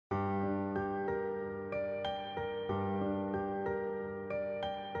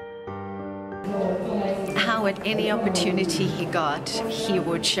how at any opportunity he got, he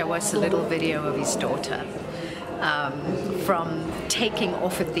would show us a little video of his daughter. From taking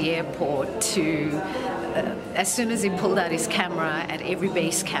off at the airport to as soon as he pulled out his camera at every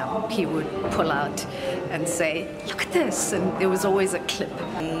base camp, he would pull out and say, "Look at this," and there was always a clip.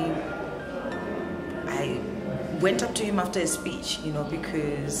 I went up to him after his speech, you know,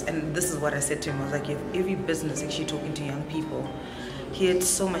 because, and this is what I said to him, I was like, you have every business actually talking to young people. He had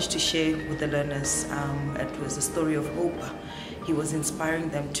so much to share with the learners. It was a story of hope. He was inspiring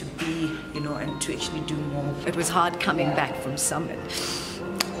them to be, you know, and to actually do more. It was hard coming back from Summit,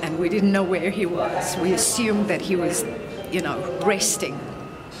 and we didn't know where he was. We assumed that he was, you know, resting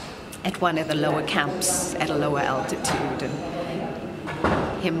at one of the lower camps at a lower altitude,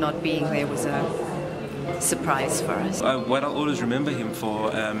 and him not being there was a surprise for us. What I'll always remember him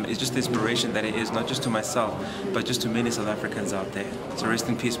for is just the inspiration that he is, not just to myself, but just to many South Africans out there. So rest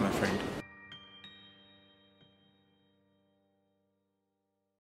in peace, my friend.